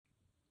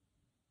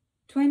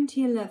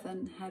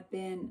2011 had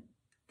been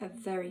a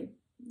very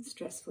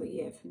stressful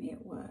year for me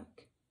at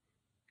work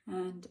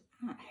and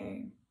at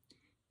home.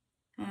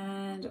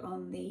 And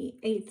on the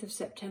 8th of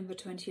September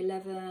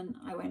 2011,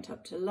 I went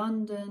up to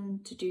London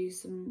to do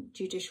some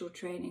judicial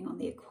training on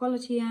the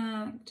Equality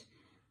Act.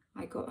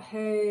 I got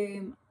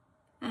home,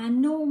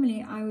 and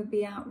normally I would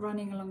be out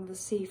running along the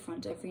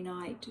seafront every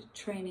night,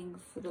 training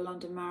for the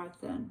London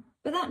Marathon.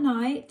 But that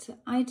night,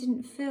 I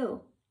didn't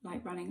feel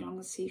like running along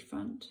the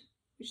seafront,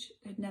 which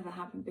had never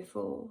happened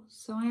before.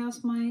 So I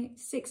asked my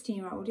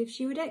 16-year-old if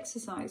she would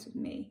exercise with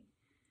me,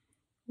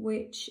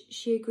 which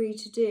she agreed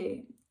to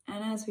do.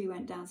 And as we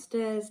went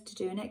downstairs to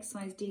do an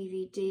exercise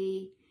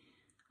DVD,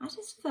 I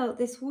just felt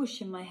this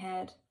whoosh in my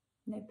head.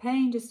 No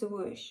pain, just a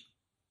whoosh.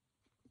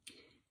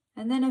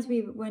 And then as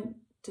we went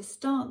to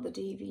start the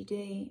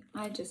DVD,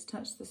 I just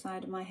touched the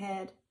side of my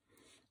head.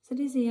 I said,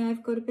 Izzy,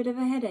 I've got a bit of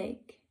a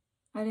headache.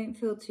 I don't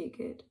feel too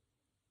good.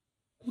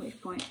 At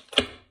which point,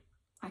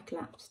 I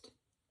collapsed.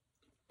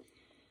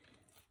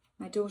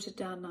 My daughter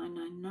dialed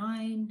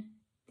 999.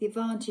 The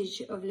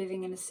advantage of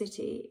living in a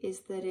city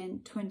is that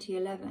in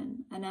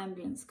 2011, an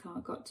ambulance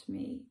car got to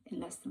me in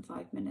less than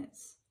 5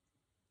 minutes.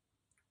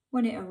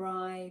 When it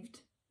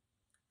arrived,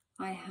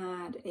 I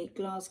had a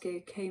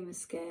Glasgow coma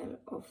scale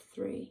of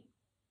 3.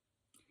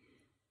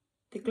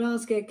 The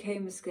Glasgow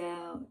coma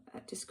scale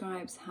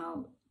describes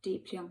how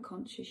deeply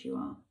unconscious you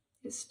are.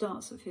 It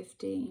starts at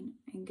 15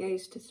 and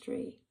goes to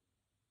 3.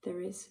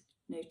 There is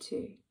no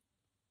 2.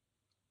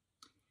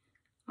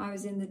 I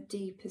was in the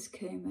deepest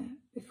coma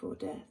before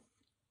death.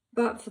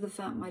 But for the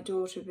fact my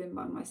daughter had been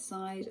by my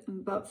side,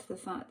 and but for the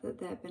fact that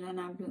there had been an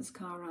ambulance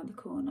car around the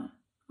corner,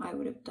 I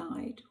would have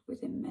died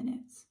within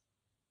minutes.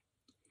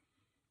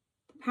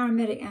 The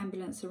paramedic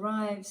ambulance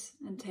arrives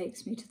and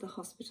takes me to the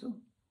hospital,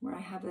 where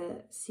I have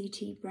a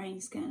CT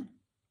brain scan.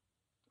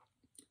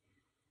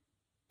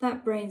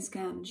 That brain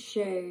scan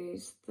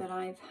shows that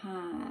I've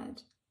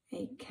had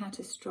a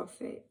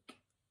catastrophic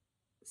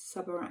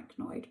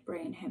subarachnoid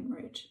brain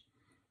hemorrhage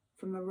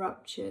from a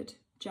ruptured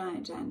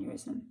giant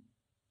aneurysm.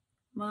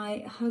 My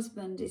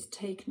husband is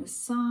taken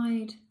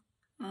aside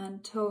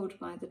and told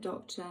by the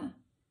doctor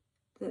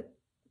that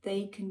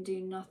they can do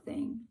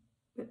nothing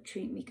but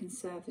treat me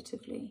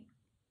conservatively.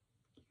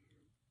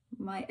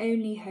 My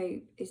only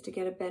hope is to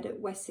get a bed at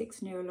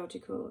Wessex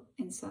Neurological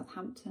in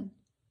Southampton,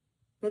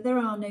 but there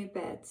are no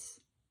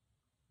beds.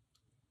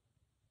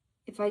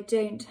 If I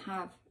don't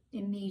have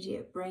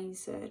immediate brain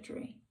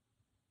surgery,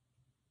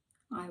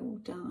 I will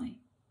die.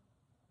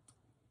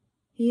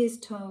 He is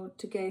told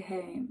to go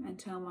home and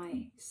tell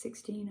my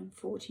 16 and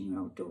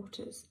 14-year-old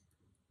daughters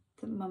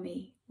that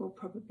Mummy will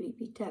probably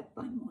be dead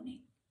by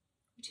morning,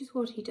 which is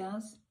what he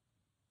does.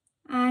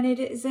 And it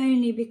is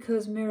only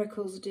because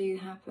miracles do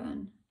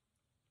happen.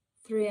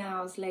 3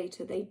 hours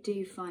later, they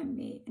do find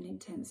me an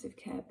intensive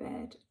care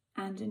bed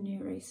and a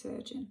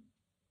neurosurgeon.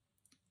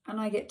 And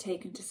I get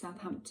taken to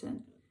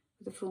Southampton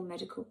with a full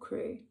medical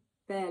crew,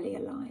 barely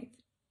alive.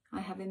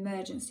 I have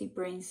emergency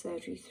brain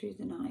surgery through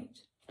the night.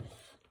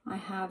 I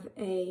have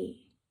a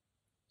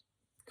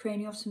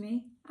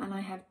craniotomy and I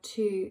have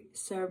 2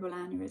 cerebral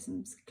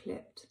aneurysms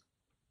clipped.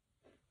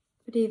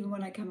 But even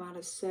when I come out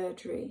of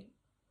surgery,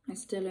 I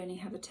still only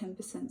have a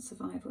 10%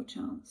 survival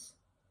chance.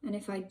 And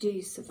if I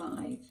do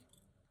survive,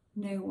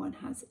 no one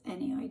has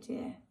any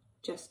idea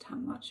just how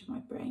much of my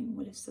brain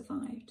will have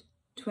survived.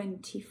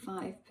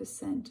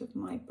 25% of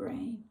my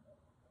brain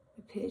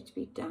appeared to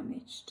be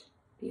damaged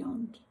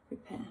beyond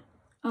repair.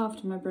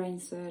 After my brain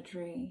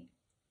surgery,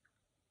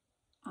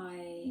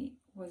 I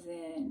was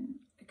in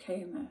a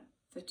coma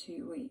for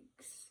 2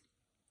 weeks.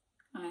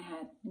 I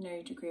had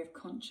no degree of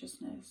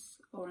consciousness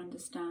or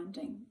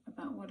understanding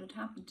about what had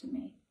happened to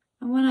me.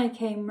 And when I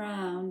came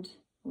round,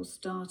 or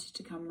started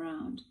to come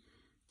round,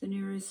 the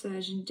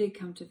neurosurgeon did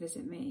come to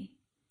visit me,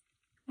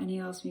 and he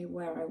asked me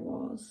where I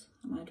was,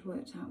 and I'd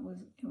worked out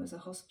it was a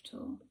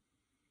hospital.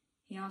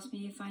 He asked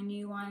me if I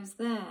knew why I was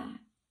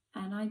there,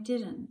 and I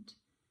didn't.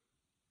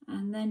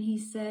 And then he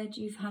said,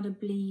 "You've had a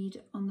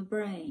bleed on the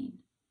brain."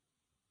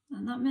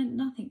 And that meant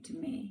nothing to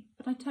me,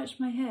 but I touched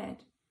my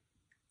head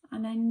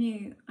and I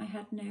knew I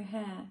had no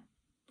hair.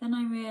 Then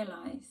I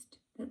realised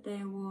that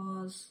there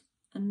was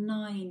a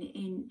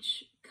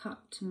 9-inch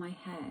cut to my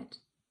head,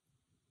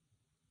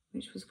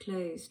 which was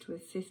closed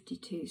with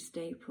 52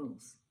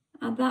 staples.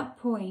 At that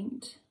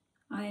point,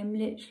 I am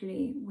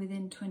literally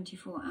within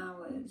 24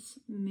 hours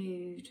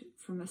moved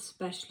from a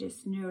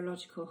specialist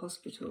neurological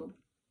hospital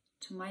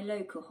to my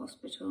local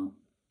hospital,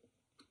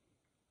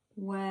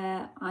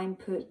 where I'm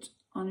put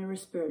on a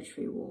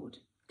respiratory ward.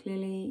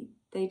 Clearly,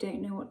 they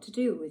don't know what to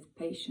do with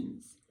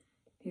patients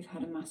who've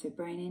had a massive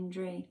brain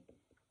injury,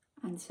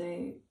 and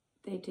so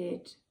they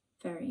did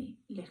very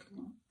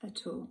little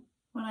at all.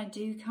 When I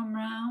do come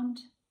round,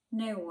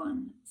 no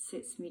one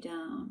sits me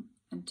down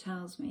and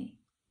tells me,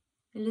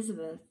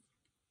 "Elizabeth,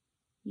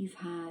 you've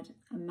had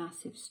a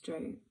massive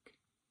stroke.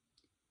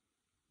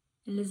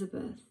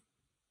 Elizabeth,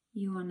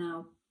 you are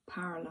now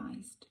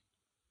paralysed.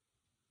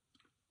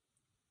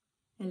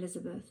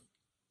 Elizabeth,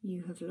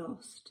 you have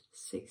lost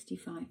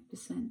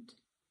 65%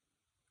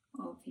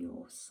 of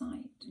your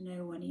sight.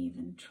 No one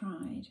even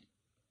tried.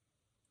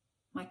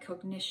 My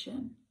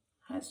cognition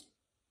has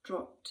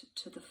dropped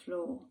to the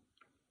floor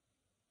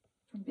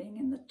from being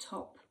in the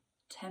top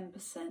 10%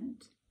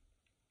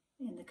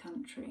 in the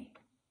country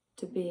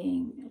to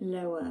being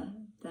lower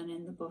than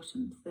in the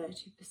bottom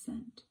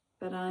 30%.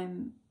 But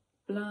I'm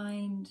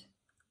blind,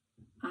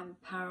 I'm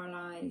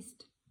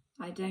paralysed,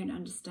 I don't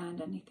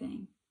understand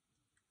anything,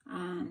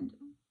 and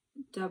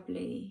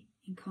doubly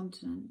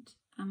incontinent.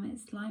 And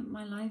it's like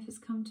my life has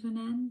come to an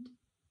end.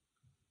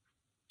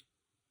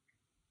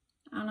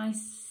 And I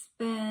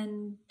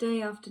spend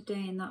day after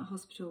day in that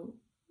hospital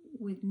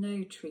with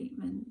no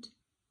treatment.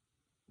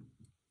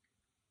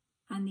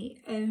 And the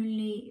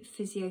only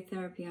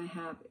physiotherapy I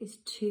have is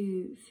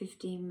 2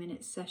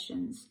 15-minute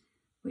sessions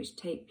which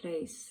take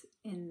place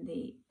in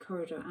the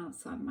corridor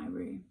outside my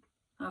room.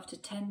 After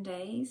 10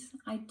 days,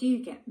 I do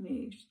get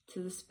moved to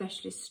the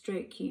specialist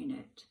stroke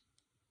unit.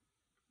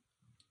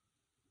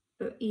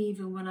 But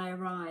even when I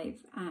arrive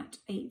at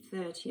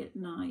 8:30 at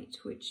night,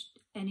 which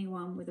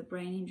anyone with a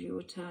brain injury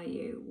will tell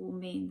you will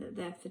mean that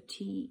their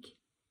fatigue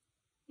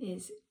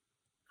is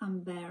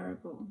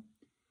unbearable,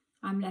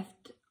 I'm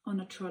left on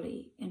a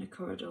trolley in a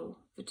corridor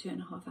for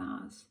 2.5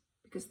 hours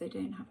because they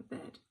don't have a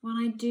bed. When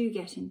I do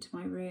get into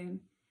my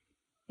room,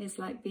 it's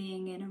like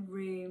being in a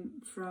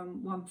room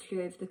from One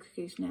Flew Over the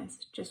Cuckoo's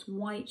Nest, just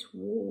white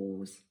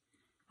walls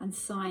and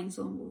signs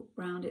all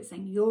around it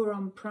saying, "You're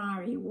on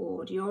Priory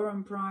Ward, you're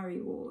on Priory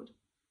Ward."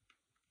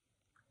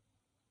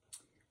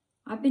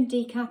 I've been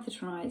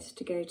decatheterised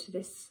to go to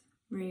this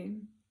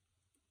room,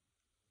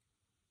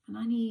 and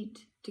I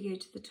need to go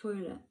to the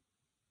toilet.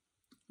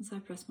 And so I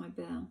press my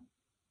bell,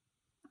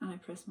 and I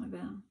press my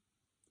bell,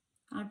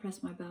 and I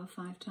press my bell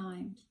 5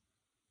 times,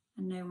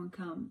 and no one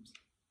comes.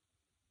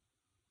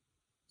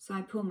 So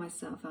I pull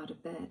myself out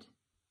of bed,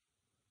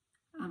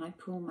 and I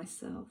pull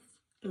myself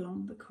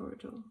along the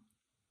corridor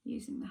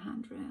using the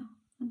handrail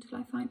until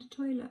I find a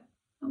toilet.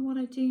 And what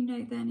I do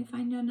know then, if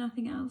I know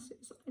nothing else,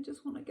 is I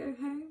just want to go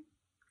home.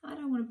 I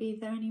don't want to be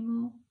there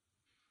anymore.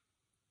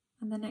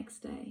 And the next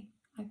day,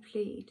 I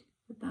plead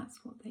that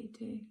that's what they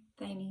do.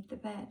 They need the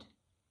bed.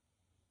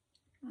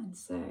 And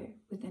so,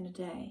 within a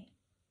day,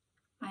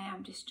 I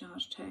am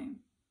discharged home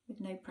with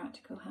no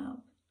practical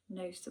help,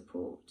 no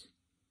support,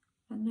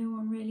 and no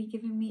one really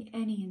giving me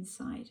any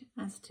insight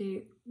as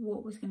to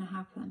what was going to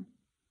happen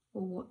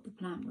or what the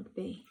plan would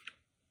be.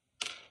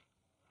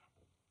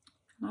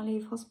 And I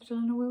leave hospital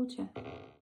in a wheelchair.